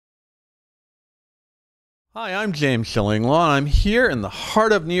Hi, I'm James Shillinglaw, and I'm here in the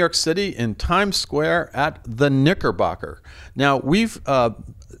heart of New York City in Times Square at the Knickerbocker. Now, we've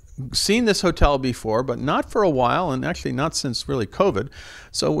seen this hotel before, but not for a while, and actually not since really COVID.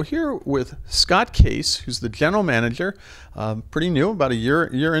 So we're here with Scott Case, who's the general manager, pretty new, about a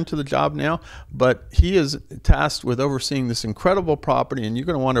year into the job now, but he is tasked with overseeing this incredible property, and you're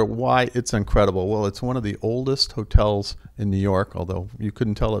going to wonder why it's incredible. Well, it's one of the oldest hotels in New York, although you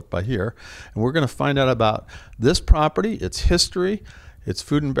couldn't tell it by here. And we're going to find out about this property, its history, its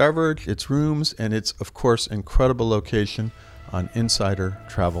food and beverage, its rooms, and its, of course, incredible location on Insider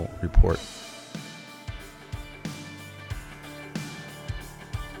Travel Report.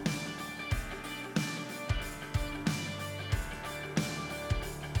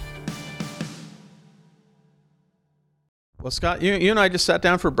 Well, Scott, you and I just sat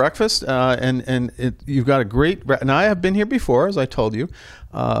down for breakfast, you've got a great. And I have been here before, as I told you,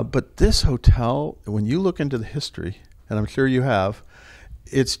 but this hotel, when you look into the history, and I'm sure you have,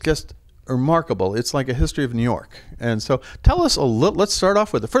 it's just remarkable. It's like a history of New York. And so, tell us a little. Let's start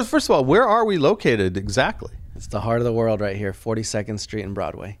off with it. First of all, where are we located exactly? It's the heart of the world right here, 42nd Street and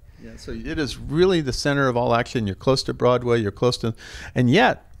Broadway. Yeah, so it is really the center of all action. You're close to Broadway. You're close to, and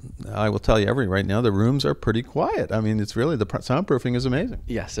yet. I will tell you, right now, the rooms are pretty quiet. I mean, it's really, the soundproofing is amazing.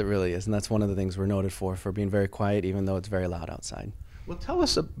 Yes, it really is. And that's one of the things we're noted for being very quiet, even though it's very loud outside. Well, tell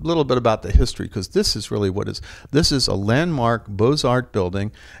us a little bit about the history, because this is really this is a landmark Beaux-Arts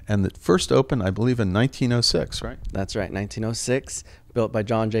building, and it first opened, I believe, in 1906, right? That's right, 1906, built by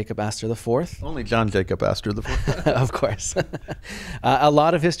John Jacob Astor IV. Only John Jacob Astor IV. Of course. A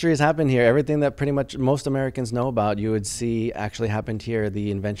lot of history has happened here. Everything that pretty much most Americans know about, you would see actually happened here.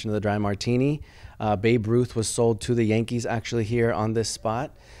 The invention of the dry martini. Babe Ruth was sold to the Yankees actually here on this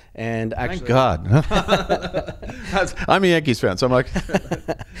spot. And actually, thank God. I'm a Yankees fan, so I'm like.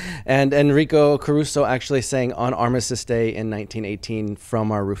 And Enrico Caruso actually sang on Armistice Day in 1918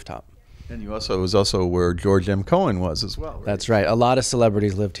 from our rooftop. And it was also where George M. Cohan was as well. Right? That's right. A lot of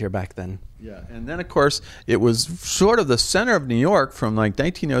celebrities lived here back then. Yeah, and then, of course, it was sort of the center of New York from like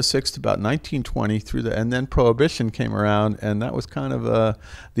 1906 to about 1920 and then Prohibition came around, and that was kind of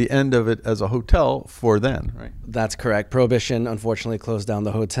the end of it as a hotel for then, right? That's correct. Prohibition, unfortunately, closed down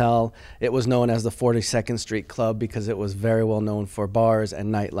the hotel. It was known as the 42nd Street Club because it was very well known for bars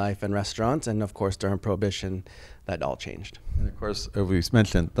and nightlife and restaurants, and of course, during Prohibition, that all changed. And of course, as we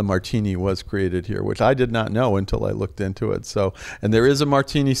mentioned, the Martini was created here, which I did not know until I looked into it. So, and there is a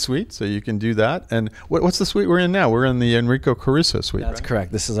Martini suite, so you can do that. And what's the suite we're in now? We're in the Enrico Caruso suite, That's right?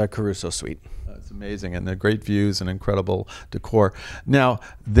 correct. This is our Caruso suite. It's amazing, and the great views and incredible decor. Now,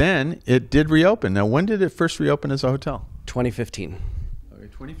 then it did reopen. Now, when did it first reopen as a hotel? 2015.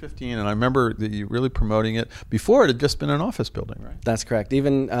 2015, and I remember that you really promoting it. Before, it had just been an office building, right? That's correct.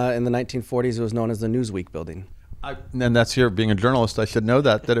 Even in the 1940s, it was known as the Newsweek building. And that's here, being a journalist, I should know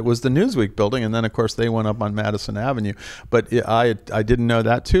that it was the Newsweek building, and then, of course, they went up on Madison Avenue. But I didn't know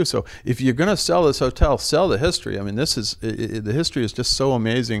that, too. So if you're going to sell this hotel, sell the history. I mean, the history is just so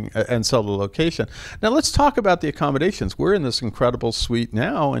amazing, and sell the location. Now, let's talk about the accommodations. We're in this incredible suite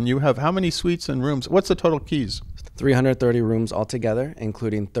now, and you have how many suites and rooms? What's the total keys? 330 rooms altogether,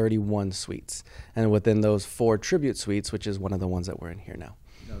 including 31 suites. And within those 4 tribute suites, which is one of the ones that we're in here now.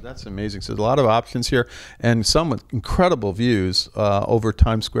 No, that's amazing. So there's a lot of options here, and some with incredible views over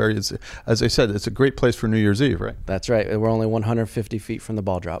Times Square. As I said, it's a great place for New Year's Eve, right? That's right. We're only 150 feet from the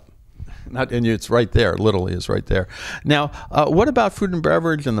ball drop. And it's right there, literally is right there. Now, what about food and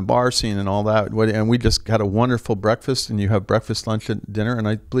beverage and the bar scene and all that? And we just had a wonderful breakfast, and you have breakfast, lunch, and dinner. And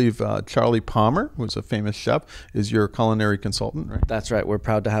I believe Charlie Palmer, who's a famous chef, is your culinary consultant, right? That's right. We're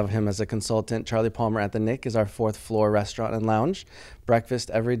proud to have him as a consultant. Charlie Palmer at the Nick is our 4th floor restaurant and lounge. Breakfast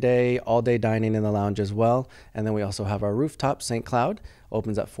every day, all day dining in the lounge as well. And then we also have our rooftop, St. Cloud,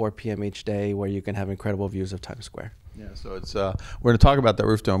 opens at 4 p.m. each day, where you can have incredible views of Times Square. Yeah, so it's we're going to talk about that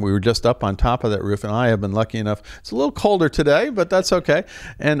roof dome. We were just up on top of that roof, and I have been lucky enough. It's a little colder today, but that's okay.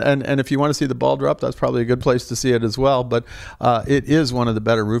 And if you want to see the ball drop, that's probably a good place to see it as well. But it is one of the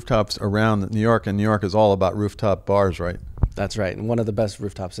better rooftops around New York, and New York is all about rooftop bars, right? That's right, and one of the best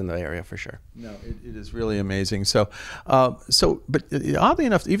rooftops in the area for sure. No, it is really amazing. So, but oddly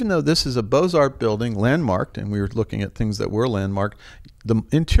enough, even though this is a Beaux-Arts building, landmarked, and we were looking at things that were landmarked, the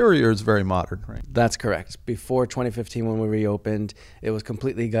interior is very modern, right? That's correct. Before 2015, when we reopened, it was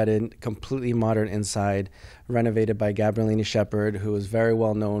completely gutted, completely modern inside, renovated by Gabrielini Shepard, who is very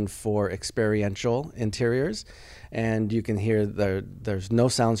well known for experiential interiors. And you can hear there's no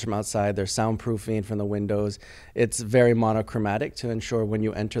sounds from outside. There's soundproofing from the windows. It's very monochromatic to ensure when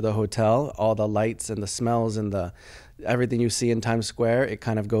you enter the hotel, all the lights and the smells and everything you see in Times Square, it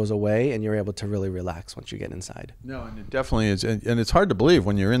kind of goes away, and you're able to really relax once you get inside. No, and it definitely is, and it's hard to believe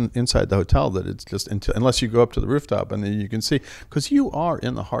when you're inside the hotel that it's just unless you go up to the rooftop and then you can see, because you are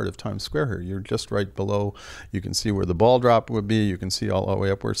in the heart of Times Square here. You're just right below. You can see where the ball drop would be. You can see all the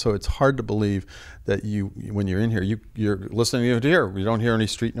way upward. So it's hard to believe that when you're in here, you're listening to here. You don't hear any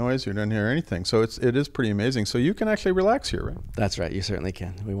street noise. You don't hear anything. So it is pretty amazing. So you can actually relax here, right? That's right. You certainly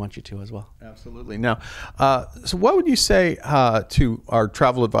can. We want you to as well. Absolutely. Now, so what would you say to our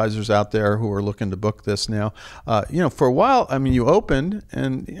travel advisors out there who are looking to book this now? For a while, I mean, you opened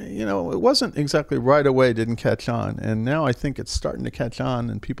and, it wasn't exactly right away, didn't catch on. And now I think it's starting to catch on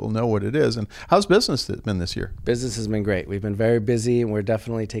and people know what it is. And how's business been this year? Business has been great. We've been very busy, and we're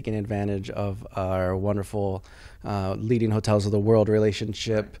definitely taking advantage of our wonderful leading hotels of the world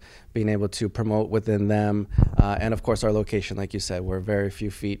relationship, being able to promote within them. And of course, our location, like you said, we're very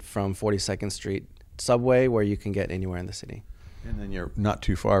few feet from 42nd Street subway, where you can get anywhere in the city. And then you're not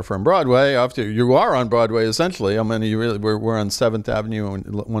too far from Broadway. You are on Broadway, essentially. I mean, we're on 7th Avenue and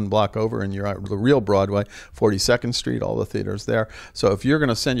one block over, and you're at the real Broadway, 42nd Street, all the theaters there. So if you're going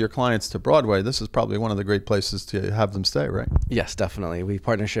to send your clients to Broadway, this is probably one of the great places to have them stay, right? Yes, definitely. We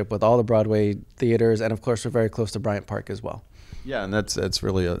partnership with all the Broadway theaters, and of course, we're very close to Bryant Park as well. Yeah, and that's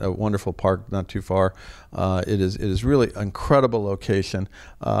really a wonderful park, not too far. It is really an incredible location,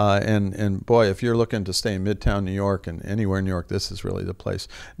 and boy, if you're looking to stay in Midtown New York and anywhere in New York, this is really the place.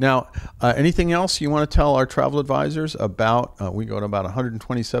 Now, anything else you want to tell our travel advisors about? We go to about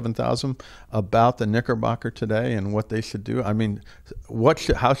 127,000 about the Knickerbocker today and what they should do. I mean,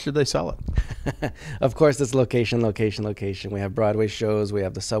 how should they sell it? Of course, it's location. We have Broadway shows. We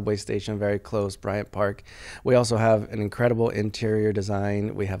have the subway station very close, Bryant Park. We also have an incredible interior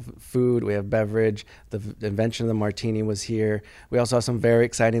design. We have food. We have beverage. The invention of the Martini was here. We also have some very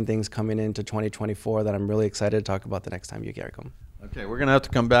exciting things coming into 2024 that I'm really excited to talk about the next time you come. Okay, we're going to have to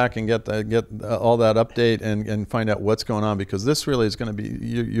come back and get all that update and find out what's going on, because this really is going to be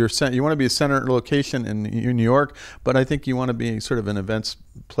you want to be a center location in New York, but I think you want to be sort of an events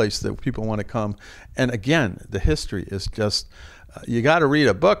place that people want to come. And again, the history is just you got to read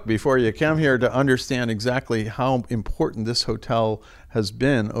a book before you come here to understand exactly how important this hotel has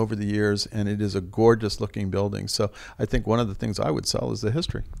been over the years, and it is a gorgeous looking building. So I think one of the things I would sell is the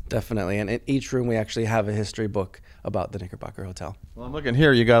history. Definitely, and in each room we actually have a history book about the Knickerbocker Hotel. Well, I'm looking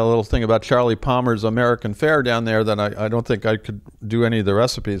here, you got a little thing about Charlie Palmer's American Fare down there that I don't think I could do any of the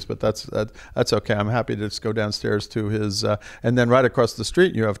recipes, but that's okay. I'm happy to just go downstairs to his, and then right across the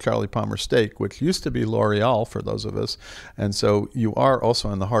street you have Charlie Palmer Steak, which used to be L'Oreal for those of us, and so you are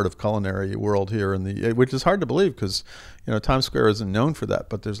also in the heart of culinary world here, which is hard to believe because Times Square isn't known for that,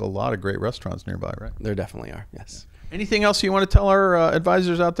 but there's a lot of great restaurants nearby, right? There definitely are, yes. Anything else you want to tell our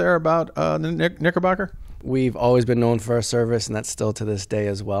advisors out there about the Knickerbocker? We've always been known for our service, and that's still to this day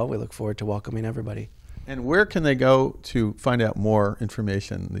as well. We look forward to welcoming everybody. And where can they go to find out more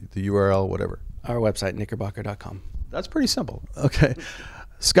information, the URL, whatever? Our website, knickerbocker.com. That's pretty simple. Okay.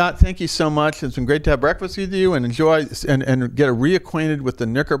 Scott, thank you so much. It's been great to have breakfast with you and enjoy and get reacquainted with the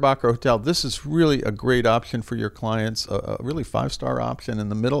Knickerbocker Hotel. This is really a great option for your clients, a really 5-star option in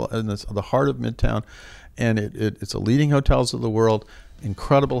the middle, in the heart of Midtown. And it's a leading hotels of the world,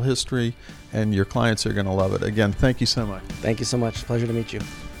 incredible history, and your clients are going to love it. Again, thank you so much. Thank you so much. Pleasure to meet you.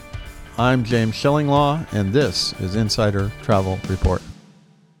 I'm James Schillinglaw, and this is Insider Travel Report.